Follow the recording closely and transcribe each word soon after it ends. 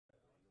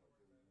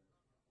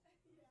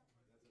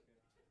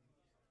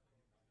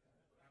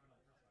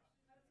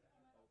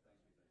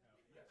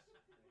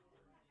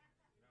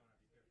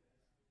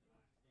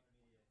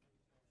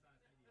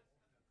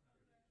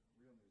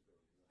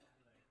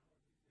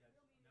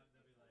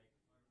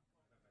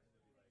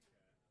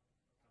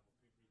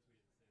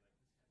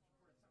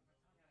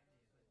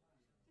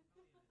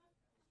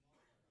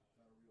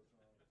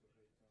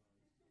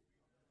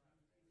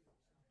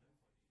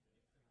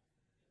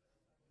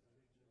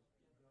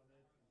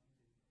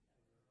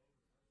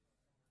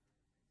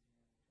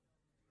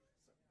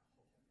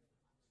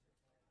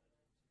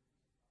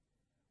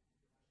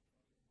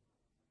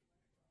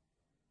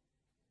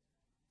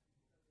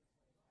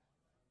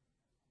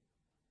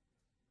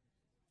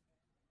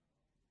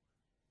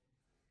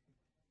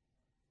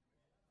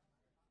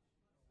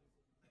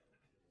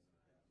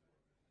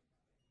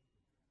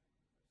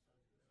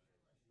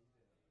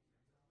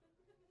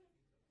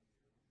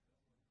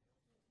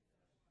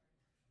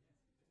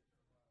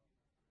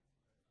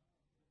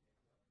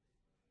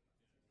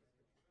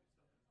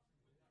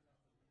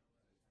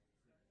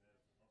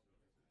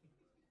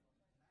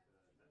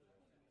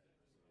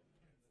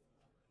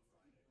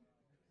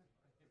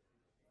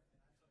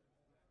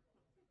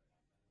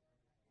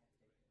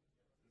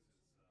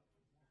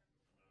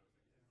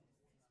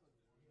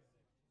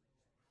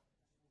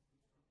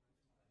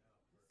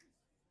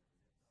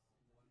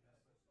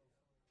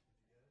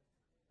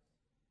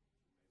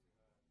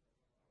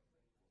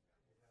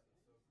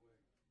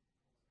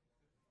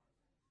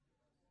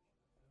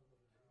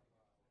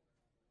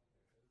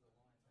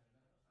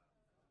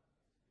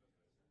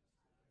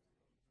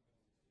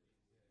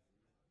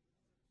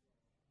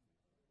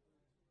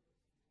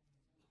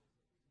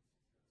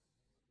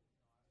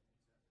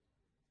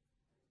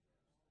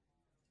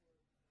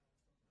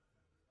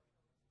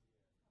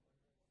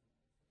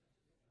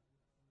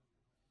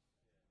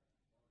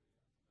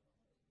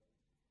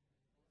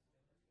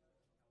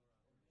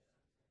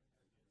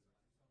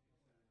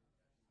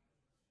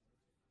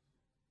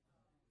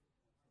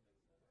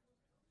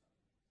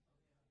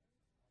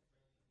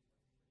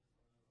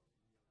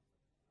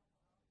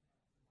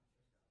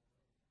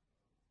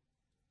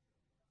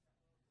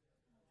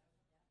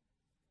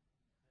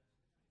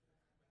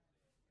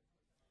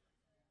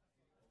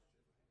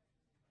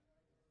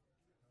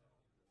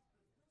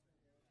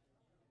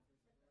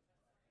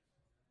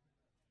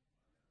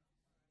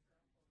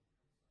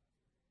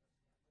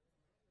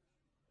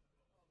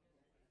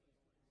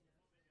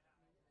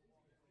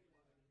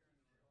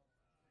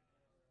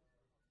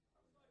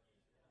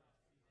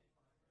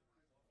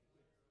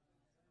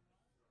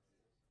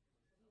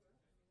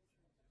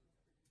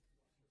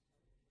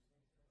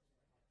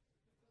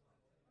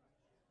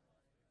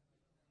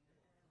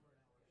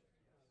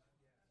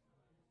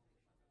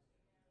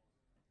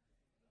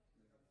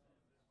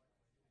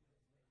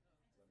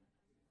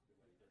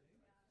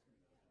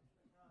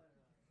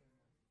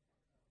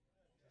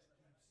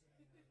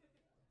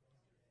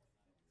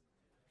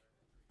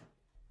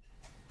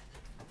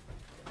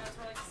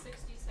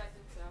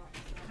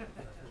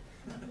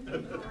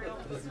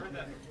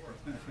that before.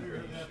 You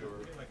heard that Sure.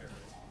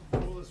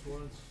 before. Fool us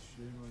once,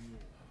 shame on you.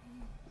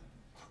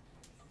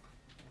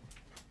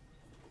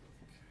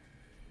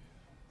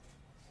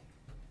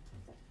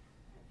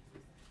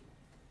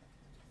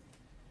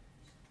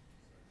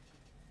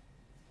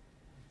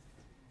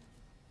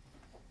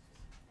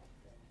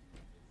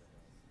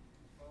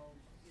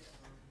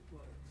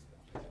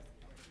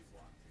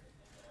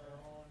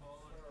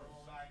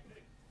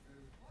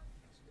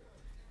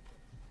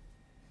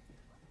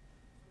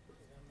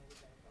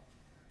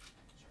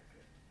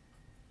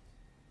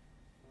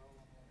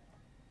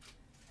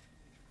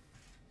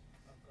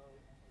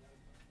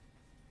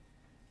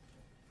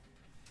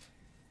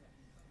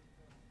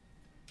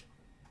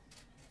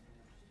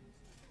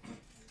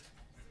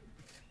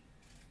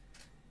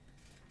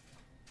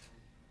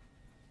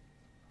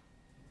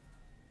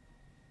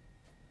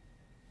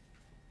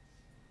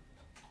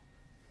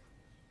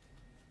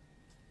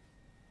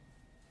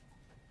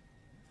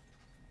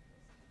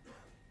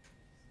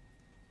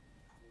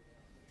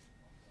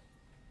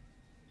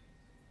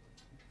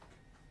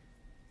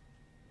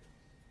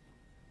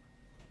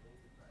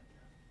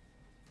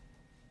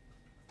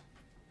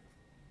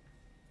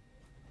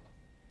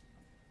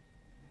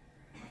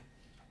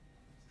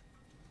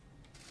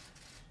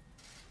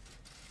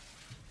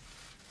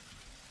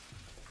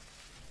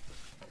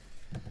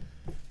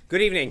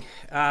 Good evening.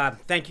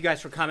 Thank you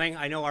guys for coming.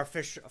 I know our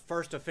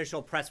first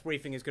official press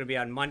briefing is going to be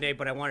on Monday,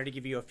 but I wanted to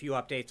give you a few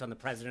updates on the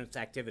president's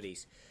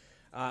activities.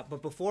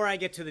 But before I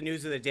get to the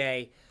news of the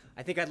day,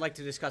 I think I'd like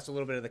to discuss a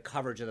little bit of the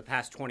coverage of the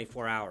past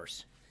 24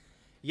 hours.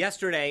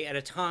 Yesterday, at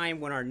a time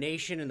when our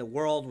nation and the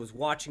world was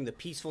watching the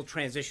peaceful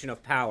transition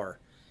of power,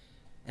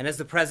 and as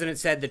the president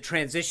said, the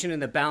transition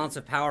and the balance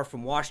of power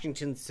from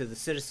Washington to the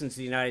citizens of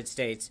the United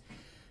States,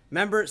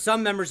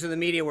 some members of the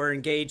media were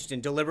engaged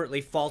in deliberately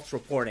false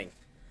reporting.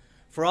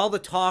 For all the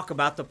talk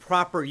about the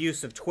proper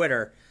use of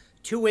Twitter,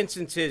 two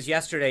instances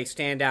yesterday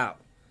stand out.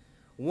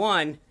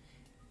 One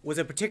was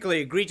a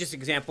particularly egregious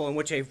example in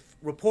which a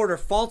reporter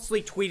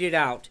falsely tweeted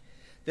out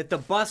that the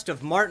bust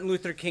of Martin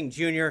Luther King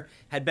Jr.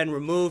 had been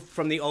removed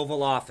from the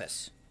Oval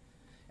Office.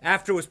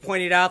 After it was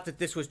pointed out that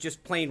this was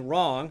just plain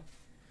wrong,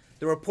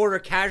 the reporter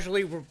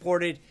casually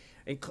reported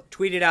and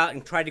tweeted out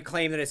and tried to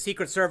claim that a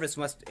Secret Service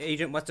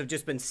agent must have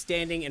just been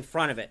standing in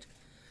front of it.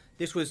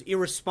 This was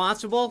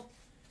irresponsible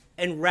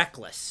and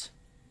reckless.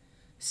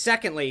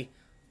 Secondly,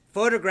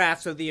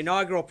 photographs of the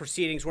inaugural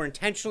proceedings were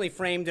intentionally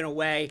framed in a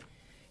way,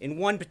 in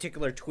one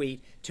particular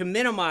tweet, to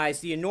minimize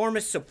the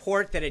enormous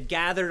support that had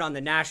gathered on the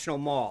National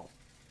Mall.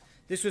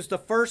 This was the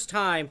first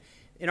time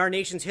in our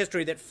nation's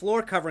history that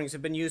floor coverings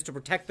have been used to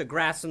protect the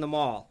grass in the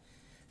mall.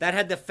 That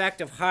had the effect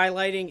of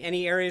highlighting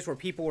any areas where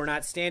people were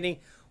not standing,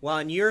 while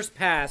in years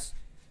past,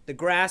 the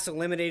grass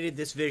eliminated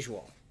this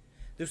visual.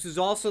 This was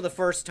also the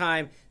first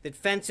time that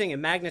fencing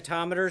and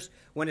magnetometers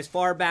went as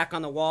far back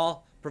on the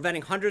wall,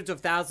 preventing hundreds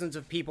of thousands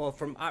of people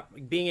from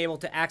being able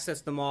to access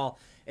the mall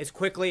as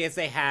quickly as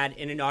they had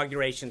in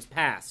inaugurations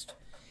past.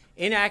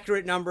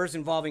 Inaccurate numbers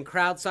involving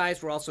crowd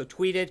size were also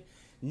tweeted.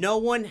 No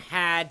one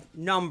had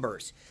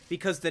numbers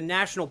because the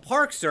National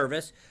Park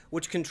Service,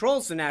 which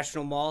controls the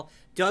National Mall,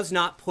 does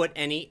not put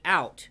any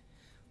out.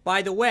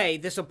 By the way,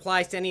 this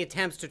applies to any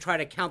attempts to try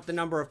to count the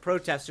number of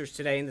protesters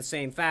today in the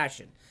same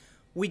fashion.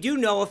 We do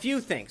know a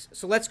few things,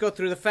 so let's go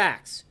through the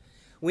facts.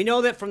 We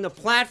know that from the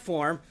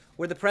platform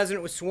where the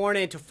president was sworn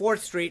in to 4th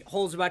Street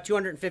holds about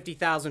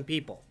 250,000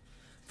 people.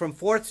 From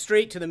 4th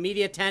Street to the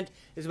media tent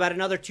is about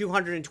another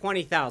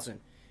 220,000.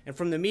 And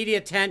from the media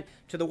tent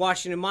to the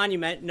Washington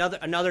Monument,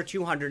 another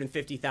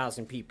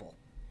 250,000 people.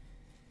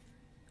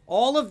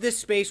 All of this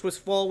space was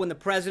full when the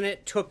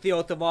president took the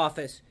oath of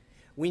office.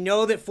 We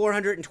know that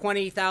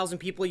 420,000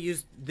 people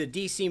used the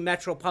D.C.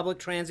 Metro public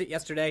transit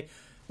yesterday,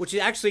 which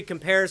actually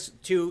compares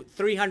to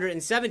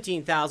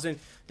 317,000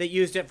 that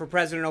used it for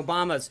President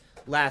Obama's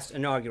last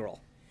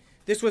inaugural.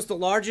 This was the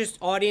largest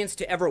audience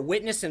to ever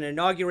witness an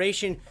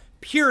inauguration,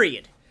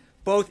 period,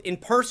 both in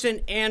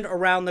person and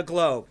around the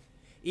globe.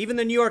 Even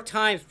the New York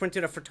Times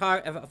printed a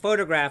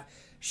photograph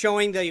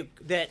showing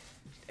that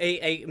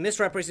a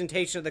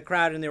misrepresentation of the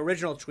crowd in the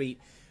original tweet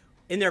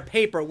in their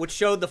paper, which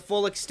showed the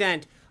full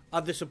extent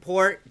of the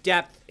support,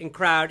 depth, and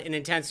crowd and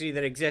intensity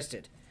that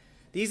existed.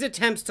 These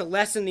attempts to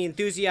lessen the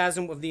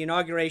enthusiasm of the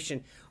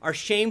inauguration are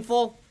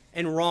shameful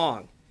and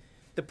wrong.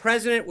 The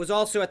president was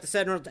also at the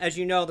Central, as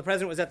you know, the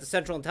president was at the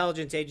Central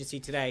Intelligence Agency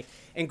today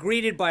and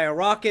greeted by a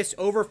raucous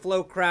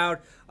overflow crowd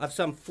of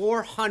some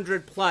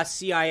 400 plus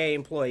CIA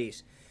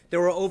employees. There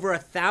were over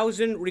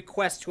 1,000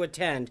 requests to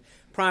attend,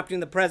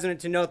 prompting the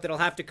president to note that he'll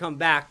have to come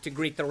back to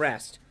greet the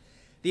rest.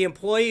 The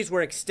employees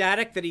were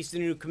ecstatic that he's the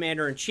new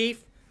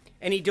commander-in-chief,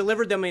 and he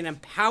delivered them a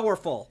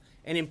powerful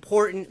and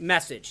important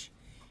message.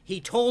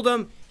 He told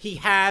them he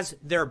has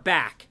their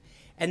back,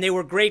 and they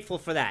were grateful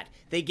for that.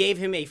 They gave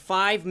him a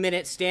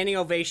 5-minute standing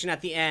ovation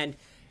at the end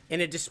in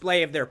a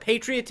display of their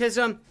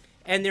patriotism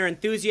and their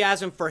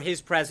enthusiasm for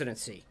his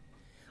presidency.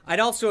 I'd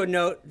also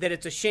note that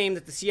it's a shame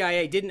that the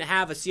CIA didn't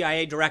have a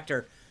CIA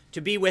director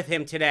to be with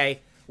him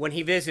today when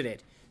he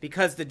visited.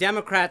 because the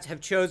Democrats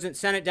have chosen,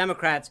 Senate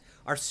Democrats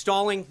are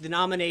stalling the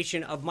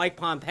nomination of Mike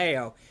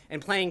Pompeo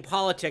and playing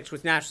politics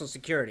with national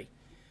security.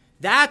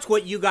 That's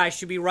what you guys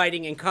should be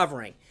writing and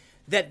covering.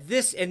 That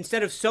this,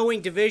 instead of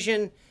sowing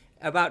division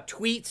about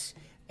tweets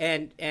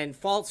and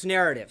false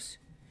narratives,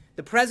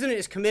 the president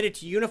is committed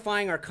to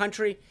unifying our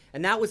country,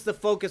 and that was the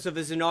focus of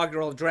his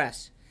inaugural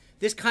address.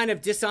 This kind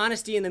of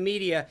dishonesty in the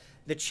media,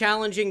 the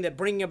challenging that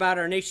bringing about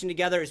our nation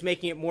together is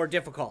making it more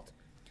difficult.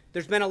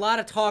 There's been a lot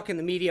of talk in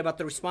the media about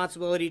the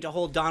responsibility to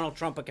hold Donald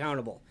Trump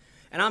accountable.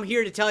 And I'm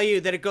here to tell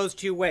you that it goes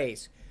two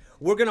ways.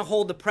 We're going to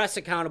hold the press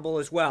accountable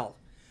as well.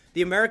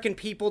 The American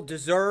people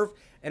deserve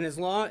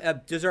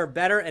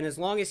better, and as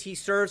long as he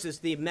serves as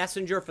the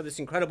messenger for this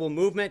incredible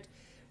movement,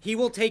 he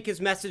will take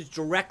his message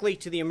directly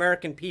to the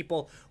American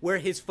people, where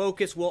his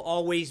focus will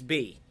always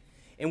be.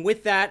 And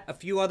with that, a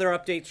few other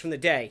updates from the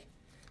day.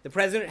 The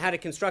president had a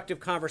constructive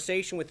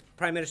conversation with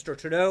Prime Minister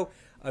Trudeau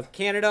of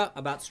Canada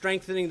about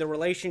strengthening the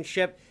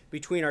relationship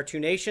between our two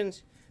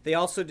nations. They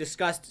also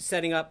discussed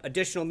setting up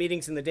additional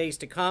meetings in the days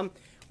to come,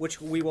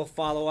 which we will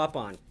follow up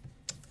on.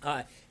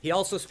 He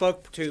also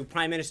spoke to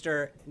Prime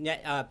Minister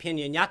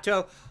Peña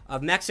Nieto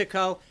of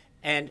Mexico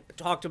and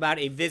talked about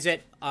a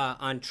visit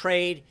on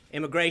trade,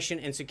 immigration,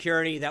 and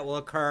security that will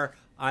occur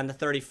on the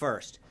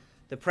 31st.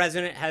 The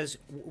president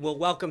will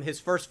welcome his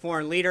first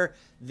foreign leader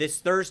this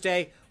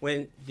Thursday,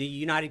 when the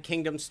United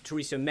Kingdom's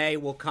Theresa May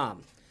will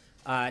come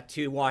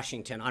to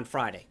Washington on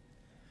Friday.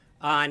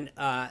 On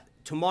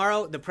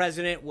tomorrow, the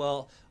president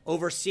will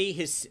oversee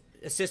his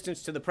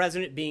assistants to the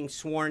president being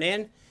sworn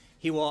in.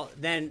 He will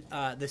then,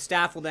 the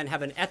staff will then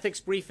have an ethics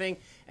briefing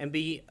and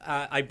be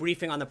a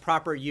briefing on the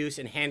proper use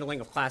and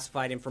handling of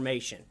classified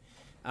information.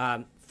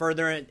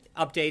 Further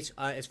updates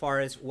as far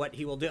as what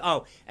he will do.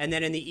 Oh, and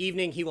then in the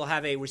evening, he will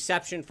have a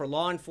reception for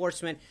law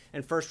enforcement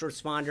and first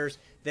responders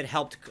that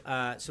helped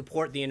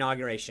support the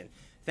inauguration.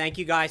 Thank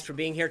you guys for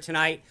being here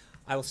tonight.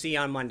 I will see you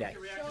on Monday.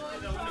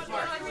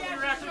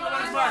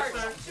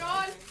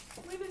 Sean,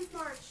 Women's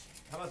March.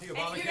 How about the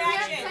Obama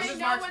Women's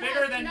March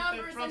bigger than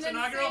Trump's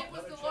inaugural? It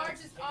was the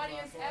largest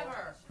audience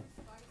ever.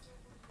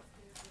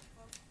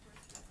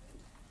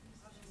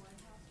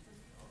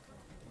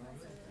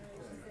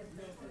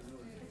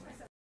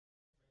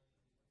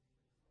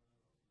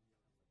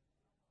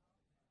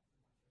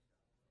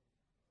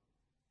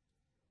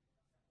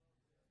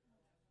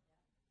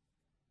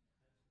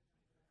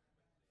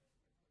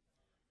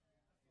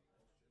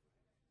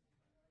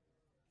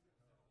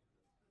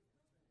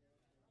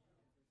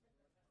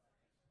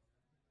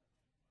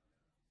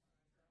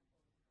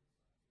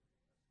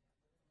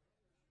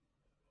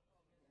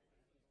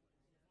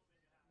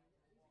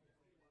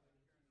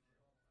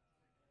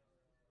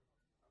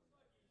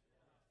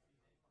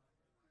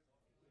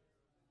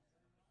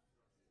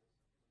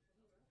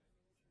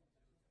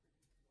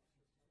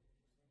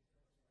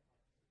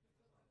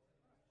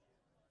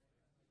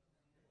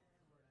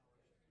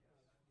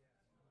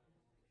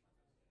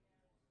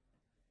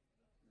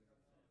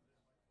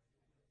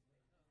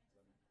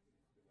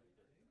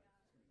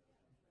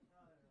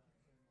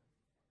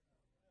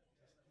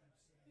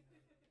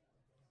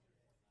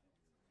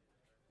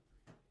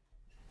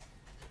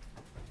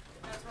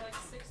 That's for like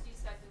 60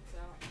 seconds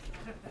out.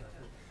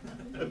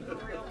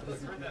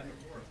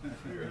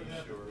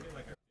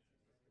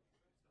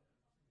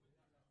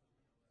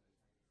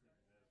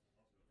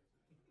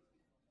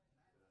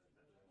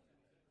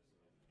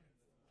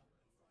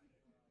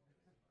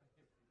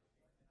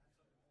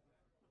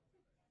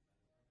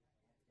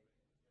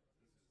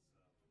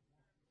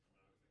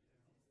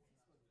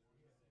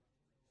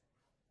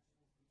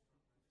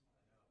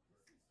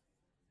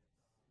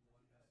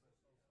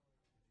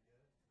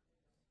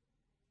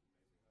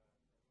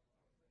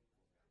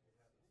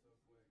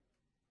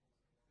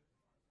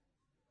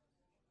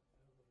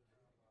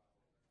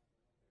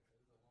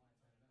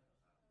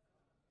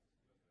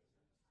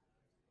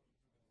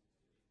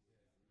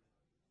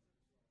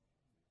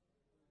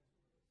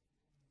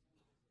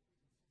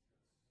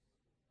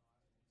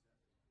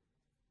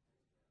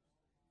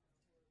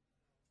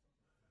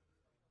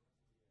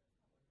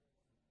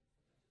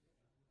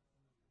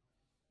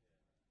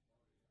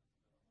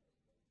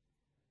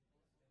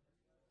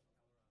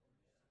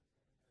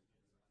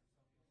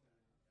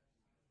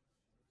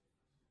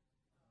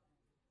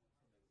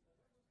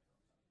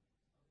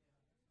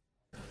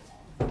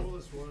 Fool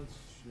us once,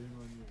 shame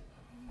on you.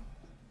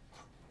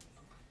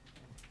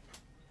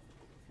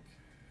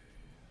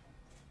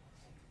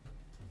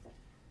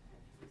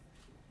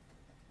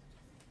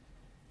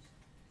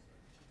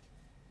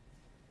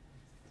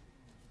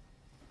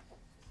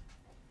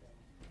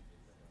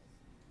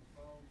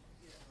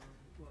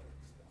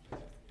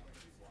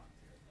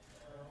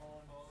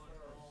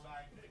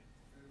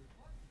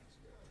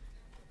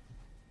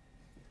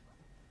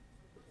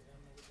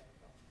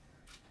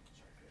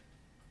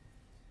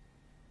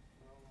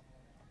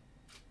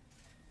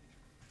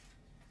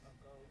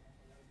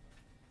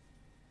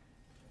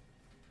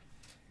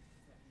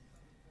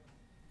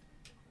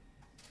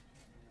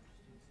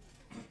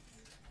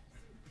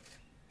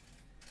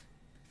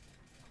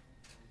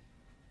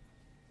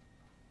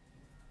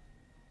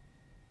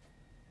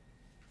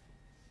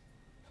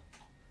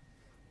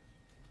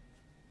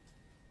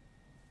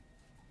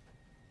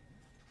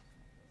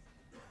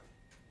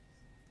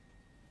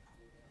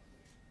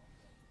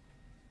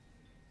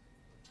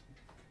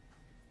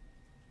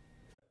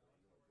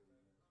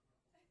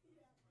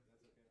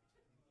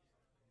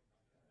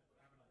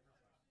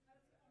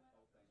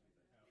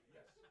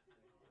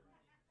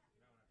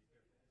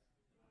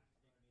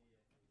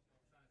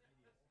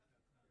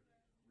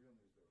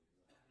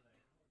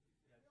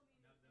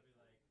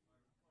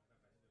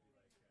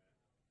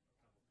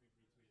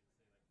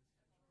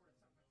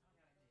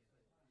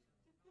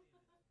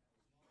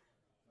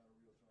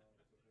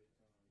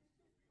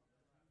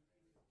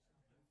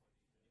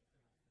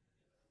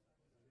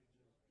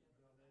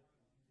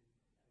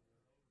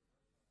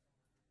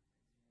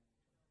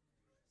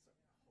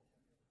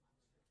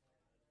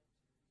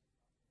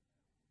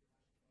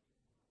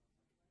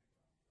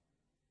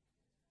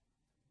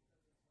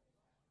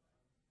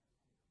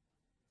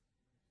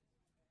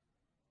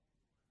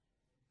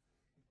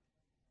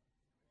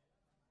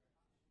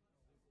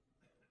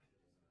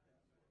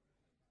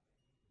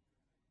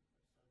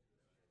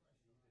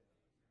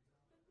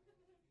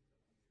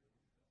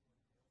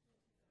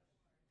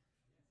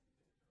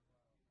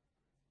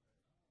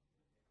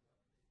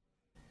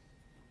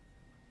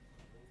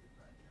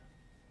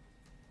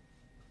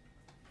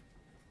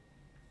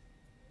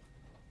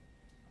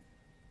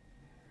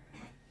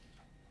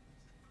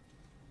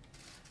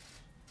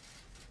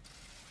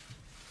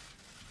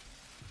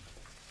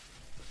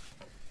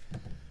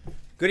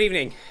 Good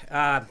evening.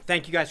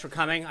 Thank you guys for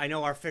coming. I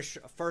know our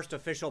first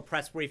official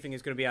press briefing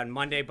is going to be on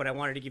Monday, but I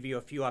wanted to give you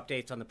a few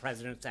updates on the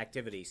president's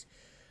activities.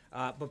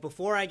 But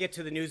before I get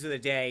to the news of the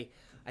day,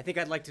 I think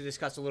I'd like to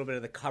discuss a little bit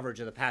of the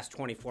coverage of the past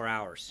 24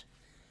 hours.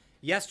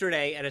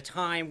 Yesterday, at a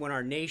time when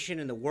our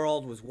nation and the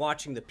world was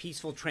watching the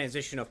peaceful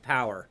transition of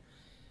power,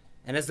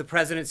 and as the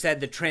president said,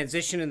 the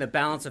transition and the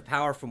balance of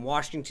power from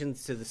Washington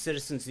to the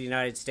citizens of the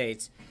United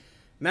States,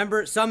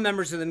 some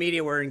members of the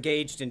media were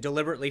engaged in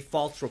deliberately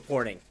false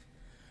reporting.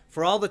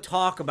 For all the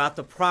talk about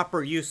the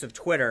proper use of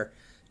Twitter,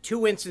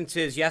 two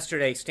instances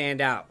yesterday stand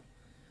out.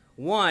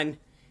 One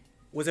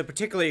was a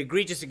particularly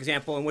egregious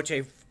example in which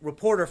a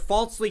reporter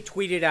falsely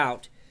tweeted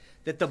out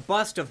that the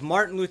bust of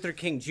Martin Luther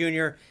King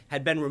Jr.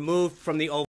 had been removed from the Oval